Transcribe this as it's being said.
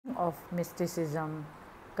of Mysticism,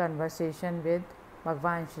 Conversation with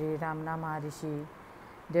Bhagwan Sri Ramana Maharishi,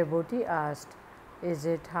 devotee asked, "Is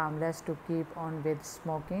it harmless to keep on with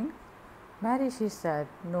smoking?" Maharishi said,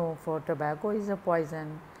 "No, for tobacco is a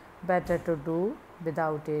poison, better to do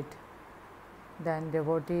without it." Then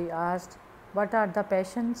devotee asked, "What are the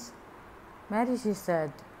passions?" Maharishi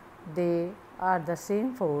said, "They are the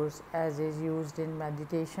same force as is used in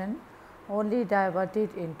meditation, only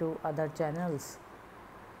diverted into other channels."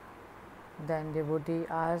 Then devotee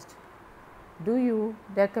asked, "Do you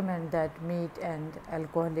recommend that meat and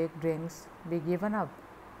alcoholic drinks be given up?"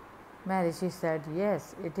 Maharishi said,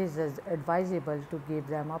 "Yes, it is advisable to give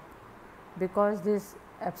them up, because this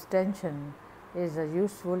abstention is a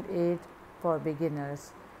useful aid for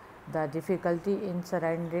beginners. The difficulty in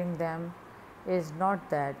surrendering them is not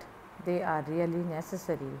that they are really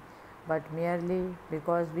necessary, but merely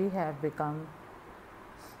because we have become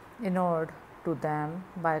inured to them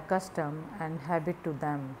by custom and habit to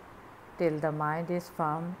them. Till the mind is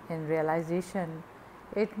firm in realization,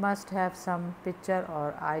 it must have some picture or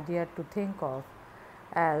idea to think of,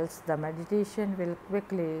 else the meditation will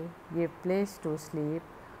quickly give place to sleep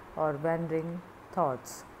or wandering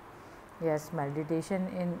thoughts. Yes, meditation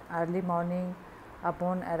in early morning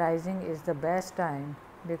upon arising is the best time,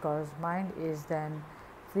 because mind is then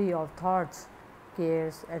free of thoughts,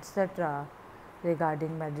 cares, etc.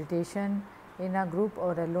 Regarding meditation in a group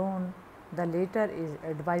or alone, the latter is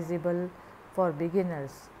advisable for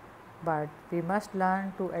beginners, but we must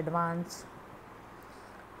learn to advance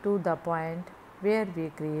to the point where we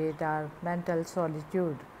create our mental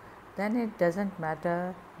solitude. Then it doesn't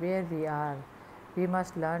matter where we are. We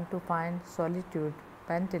must learn to find solitude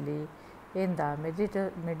mentally in the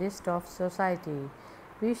midst of society.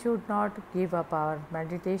 We should not give up our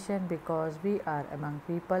meditation because we are among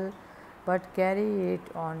people, but carry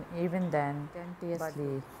it on even then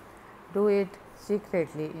conscientiously. Do it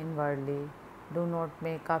secretly, inwardly. Do not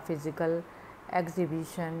make a physical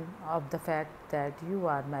exhibition of the fact that you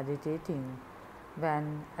are meditating.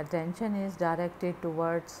 When attention is directed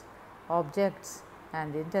towards objects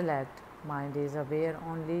and intellect, mind is aware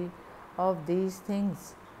only of these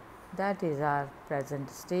things. That is our present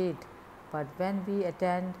state. But when we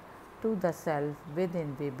attend to the self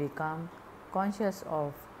within, we become conscious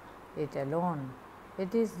of it alone.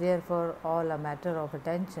 It is therefore all a matter of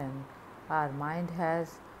attention. Our mind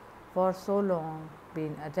has for so long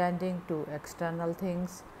been attending to external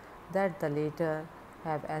things that the latter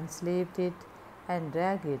have enslaved it and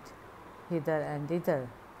drag it hither and thither.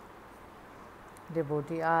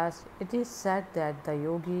 Devotee asked, "It is said that the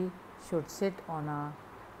yogi should sit on a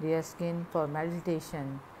deerskin for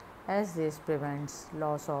meditation, as this prevents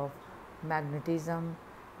loss of magnetism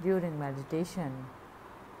during meditation."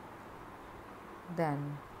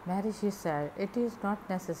 Then Maharishi said, "It is not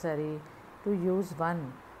necessary to use one.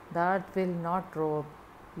 The earth will not rob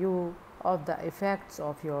you of the effects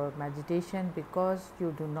of your meditation because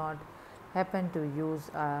you do not happen to use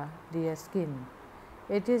a deerskin.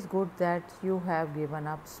 It is good that you have given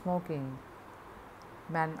up smoking.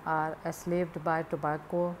 Men are enslaved by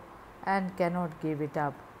tobacco and cannot give it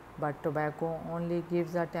up, but tobacco only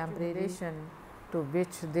gives a temporary stimulation to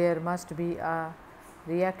which there must be a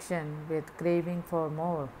reaction with craving for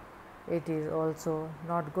more. It is also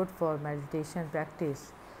not good for meditation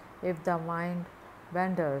practice. If the mind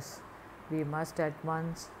wanders, we must at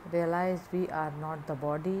once realize we are not the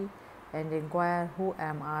body and inquire, 'Who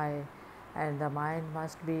am I?' And the mind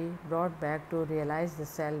must be brought back to realize the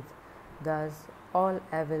self. Thus, all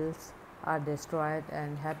evils are destroyed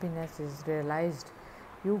and happiness is realized.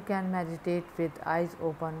 You can meditate with eyes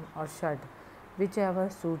open or shut, whichever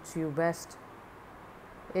suits you best.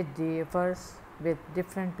 It differs with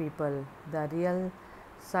different people. The real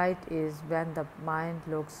sight is when the mind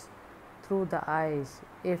looks through the eyes.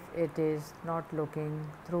 If it is not looking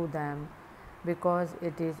through them because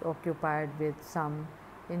it is occupied with some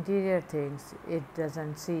interior things it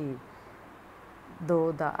doesn't see,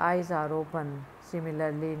 though the eyes are open.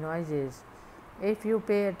 Similarly, noises, if you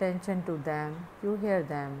pay attention to them, you hear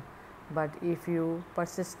them, but if you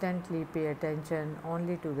persistently pay attention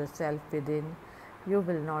only to the self within, you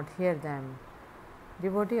will not hear them."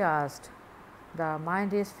 Devotee asked, "The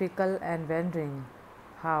mind is fickle and wandering.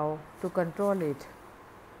 How to control it?"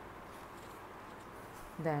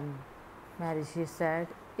 Then Maharishi said,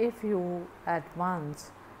 "If you at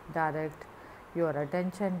once direct your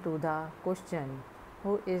attention to the question,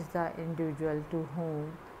 'Who is the individual to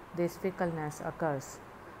whom this fickleness occurs?'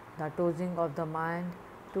 the tossing of the mind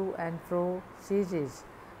to and fro ceases.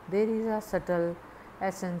 There is a subtle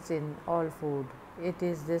essence in all food. It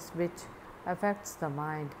is this which affects the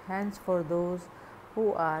mind. Hence, for those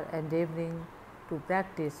who are endeavoring to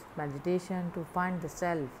practice meditation to find the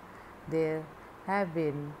self. There have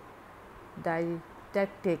been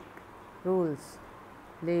didactic rules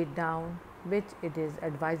laid down which it is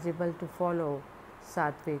advisable to follow.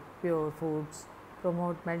 Sattvic, pure foods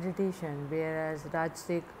promote meditation, whereas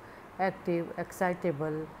Rajasic, active,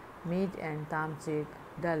 excitable meat, and Tamasic,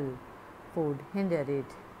 dull food hinder it.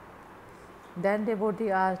 Then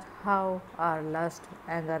devotee asked how are lust,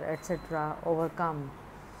 anger, etc. overcome.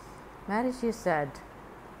 Maharishi said,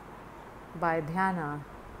 by dhyana,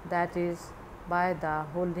 that is, by the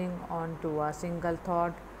holding on to a single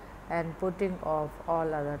thought and putting off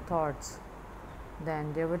all other thoughts.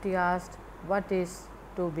 Then devotee asked, what is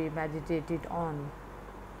to be meditated on?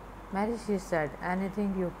 Maharishi said,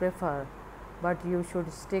 anything you prefer, but you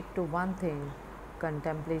should stick to one thing.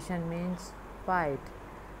 Contemplation means fight.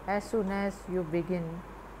 As soon as you begin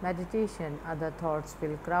meditation, other thoughts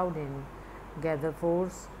will crowd in. Gather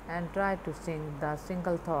force and try to sink the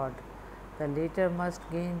single thought. The latter must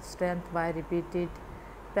gain strength by repeated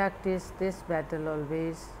practice. This battle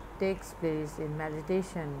always takes place in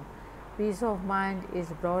meditation. Peace of mind is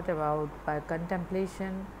brought about by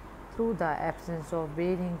contemplation through the absence of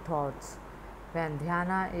varying thoughts. When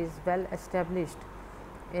dhyana is well established,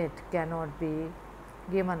 it cannot be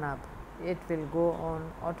given up. It will go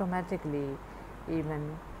on automatically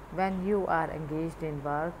even when you are engaged in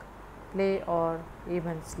work, play, or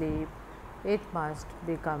even sleep. It must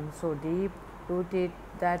become so deep rooted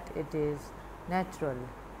that it is natural.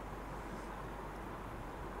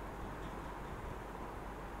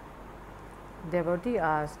 Devotee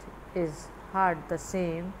asked, is heart the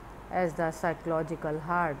same as the psychological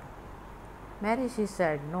heart? Maharishi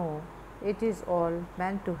said, no, it is all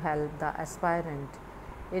meant to help the aspirant.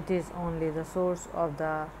 It is only the source of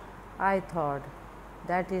the I thought.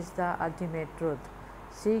 That is the ultimate truth.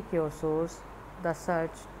 Seek your source. The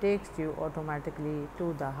search takes you automatically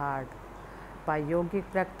to the heart. By yogic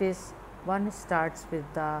practice, one starts with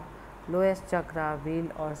the lowest chakra, wheel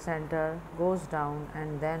or center, goes down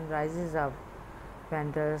and then rises up,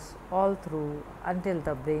 wanders all through until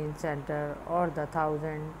the brain center or the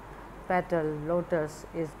thousand petal lotus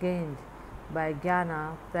is gained. By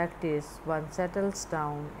jnana practice, one settles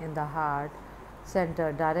down in the heart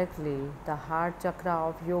center directly. The heart chakra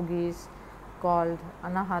of yogis, called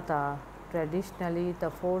anahata, traditionally the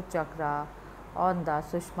fourth chakra on the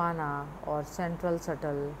sushmana or central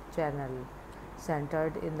subtle channel,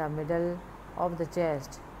 centered in the middle of the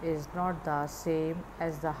chest, is not the same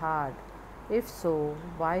as the heart. If so,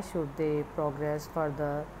 why should they progress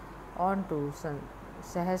further on to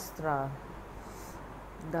Sahasrara,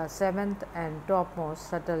 the seventh and topmost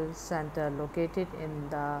subtle center located in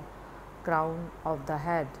the crown of the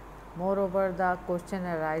head? Moreover, the question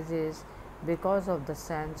arises because of the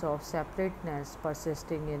sense of separateness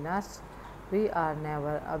persisting in us. We are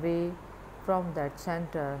never away from that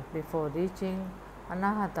center before reaching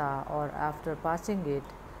anahata or after passing it.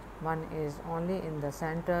 One is only in the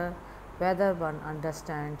center whether one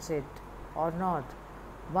understands it or not.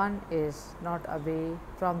 One is not away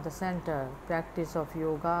from the center. Practice of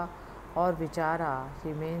yoga or vichara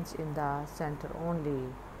remains in the center only.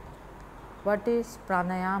 What is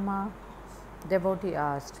pranayama? Devotee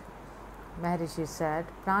asked. Maharishi said,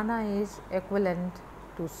 prana is equivalent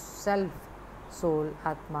to self, soul,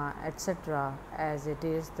 atma, etc., as it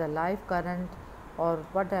is the life current or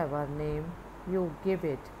whatever name you give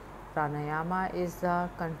it. Pranayama is the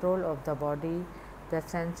control of the body, the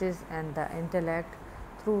senses, and the intellect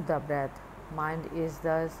through the breath. Mind is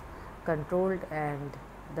thus controlled and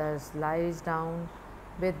thus lies down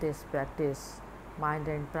with this practice. Mind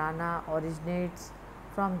and prana originates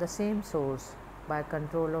from the same source. By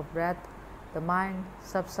control of breath, the mind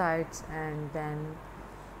subsides and then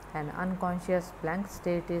an unconscious blank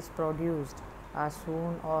state is produced, a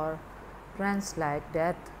swoon or trance like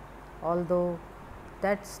death. Although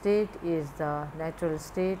that state is the natural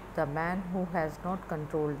state, the man who has not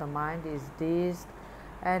controlled the mind is dazed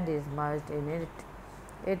and is merged in it.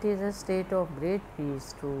 It is a state of great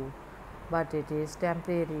peace, true, but it is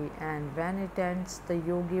temporary, and when it ends, the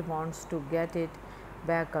yogi wants to get it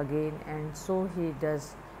back again, and so he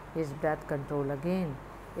does his breath control again.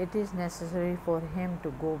 It is necessary for him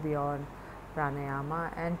to go beyond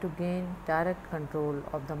pranayama and to gain direct control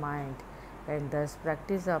of the mind, and thus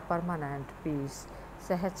practice a permanent peace,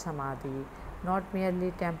 sahaj samadhi, not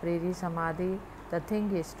merely temporary samadhi. The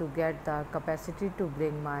thing is to get the capacity to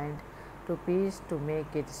bring mind to peace, to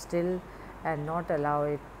make it still and not allow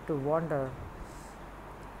it to wander.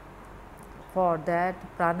 For that,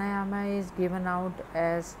 pranayama is given out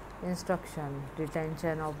as instruction.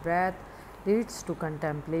 Retention of breath leads to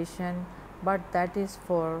contemplation. but that is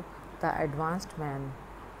for the advanced man.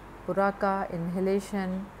 Puraka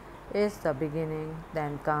inhalation is the beginning,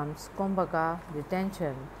 then comes Kumbhaka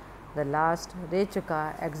retention, the last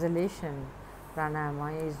Rechaka exhalation.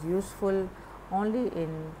 Pranayama is useful only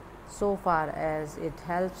in so far as it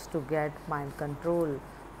helps to get mind control.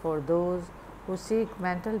 For those who seek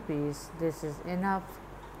mental peace, this is enough,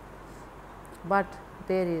 but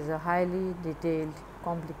there is a highly detailed,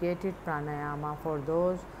 complicated pranayama for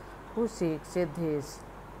those who seek siddhis,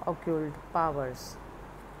 occult powers.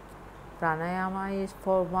 Pranayama is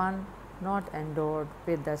for one not endowed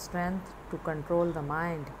with the strength to control the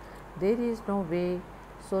mind. There is no way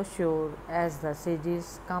so sure as the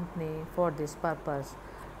sage's company for this purpose.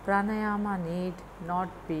 Pranayama need not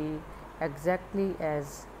be exactly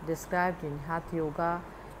as described in Hatha Yoga.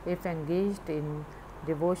 If engaged in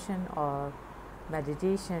devotion or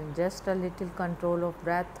meditation, just a little control of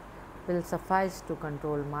breath will suffice to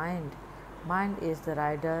control mind. Mind is the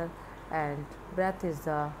rider and breath is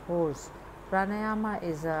the horse. Pranayama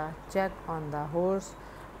is a check on the horse,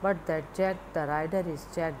 but that check the rider is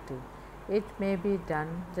checked. It may be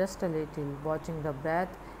done just a little. Watching the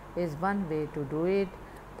breath is one way to do it.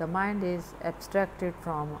 The mind is abstracted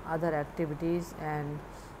from other activities and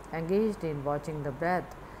engaged in watching the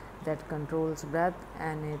breath that controls breath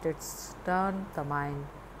and in its turn the mind.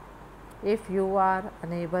 If you are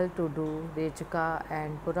unable to do Rechaka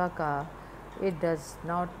and Puraka, it does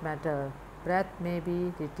not matter. Breath may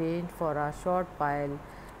be retained for a short while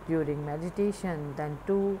during meditation, then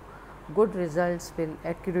too good results will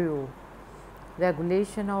accrue.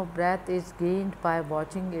 Regulation of breath is gained by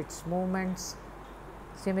watching its movements.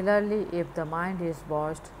 Similarly, if the mind is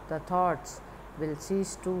watched, the thoughts will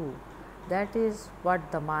cease too. That is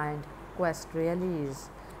what the mind quest really is.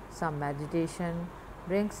 Some meditation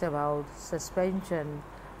brings about suspension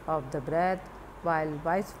of the breath, while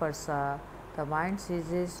vice versa, the mind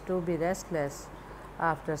ceases to be restless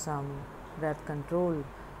after some breath control.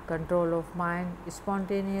 Control of mind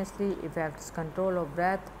spontaneously affects control of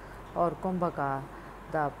breath or kumbhaka.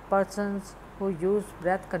 The persons who use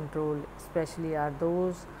breath control especially are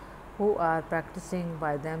those who are practicing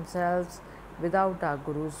by themselves without a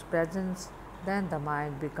guru's presence. Then the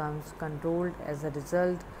mind becomes controlled as a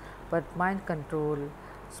result, but mind control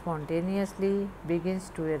spontaneously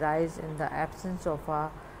begins to arise in the absence of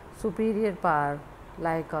a superior power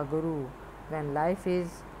like a guru. When life is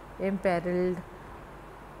imperiled,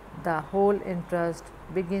 the whole interest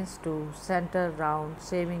begins to center round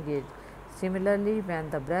saving it. Similarly, when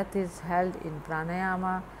the breath is held in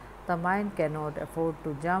pranayama, the mind cannot afford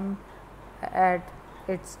to jump at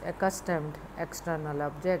its accustomed external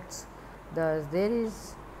objects. Thus, there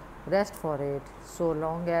is rest for it so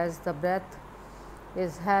long as the breath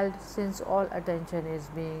is held, since all attention is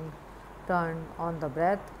being turned on the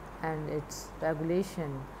breath and its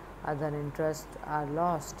regulation. Other interests are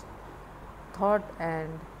lost. Thought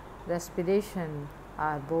and respiration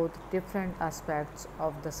are both different aspects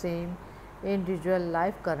of the same individual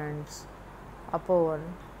life currents upon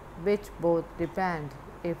which both depend.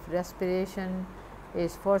 If respiration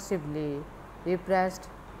is forcibly repressed,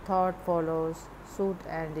 thought follows suit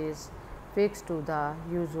and is fixed to the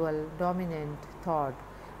usual dominant thought.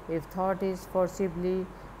 If thought is forcibly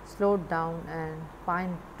slowed down and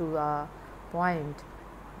pined to a point,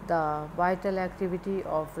 the vital activity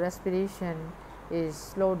of respiration is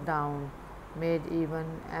slowed down, made even,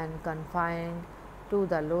 and confined to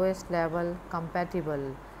the lowest level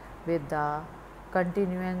compatible with the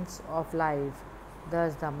continuance of life.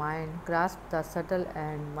 Thus, the mind grasps the subtle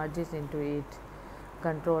and merges into it.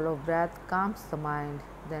 Control of breath calms the mind.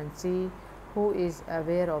 Then see who is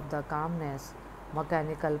aware of the calmness.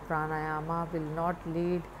 Mechanical pranayama will not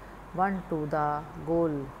lead one to the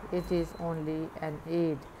goal, it is only an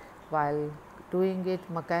aid. While doing it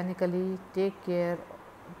mechanically, take care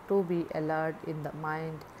to be alert in the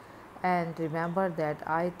mind and remember that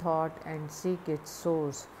I thought and seek its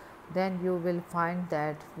source. Then you will find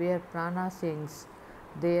that where prana sinks,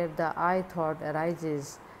 there the I thought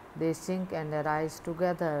arises. They sink and arise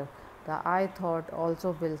together. The I thought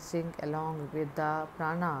also will sink along with the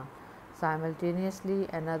prana. Simultaneously,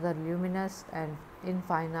 another luminous and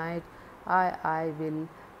infinite I will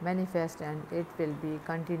manifest, and it will be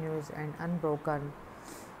continuous and unbroken.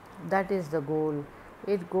 That is the goal.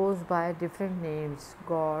 It goes by different names: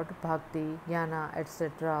 God, Bhakti, Jnana,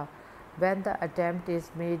 etc. When the attempt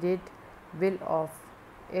is made, it will of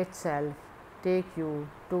itself take you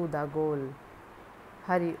to the goal.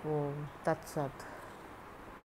 Hari Om Tat Sat.